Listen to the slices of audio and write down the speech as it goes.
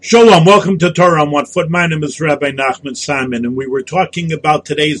Shalom, welcome to Torah on 1 Foot. My name is Rabbi Nachman Simon, and we were talking about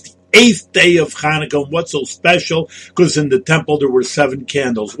today's the 8th day of Hanukkah. And what's so special? Because in the temple there were 7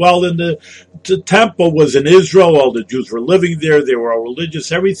 candles. Well, in the temple was in Israel. All the Jews were living there. They were all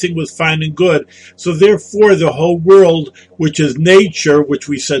religious. Everything was fine and good. So therefore, the whole world, which is nature, which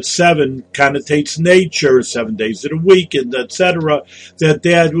we said 7 connotates nature, 7 days of the week, and etc.,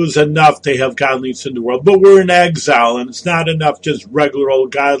 that was enough to have godliness in the world. But we're in exile, and it's not enough just regular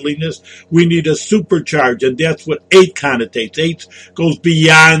old godliness. We need a supercharge, and that's what 8 connotates. 8 goes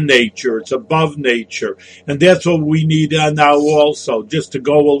beyond nature. It's above nature. And that's what we need now also. Just to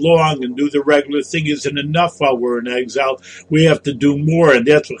go along and do the regular thing isn't enough while we're in exile. We have to do more, and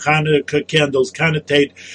that's what Hanukkah candles connotate.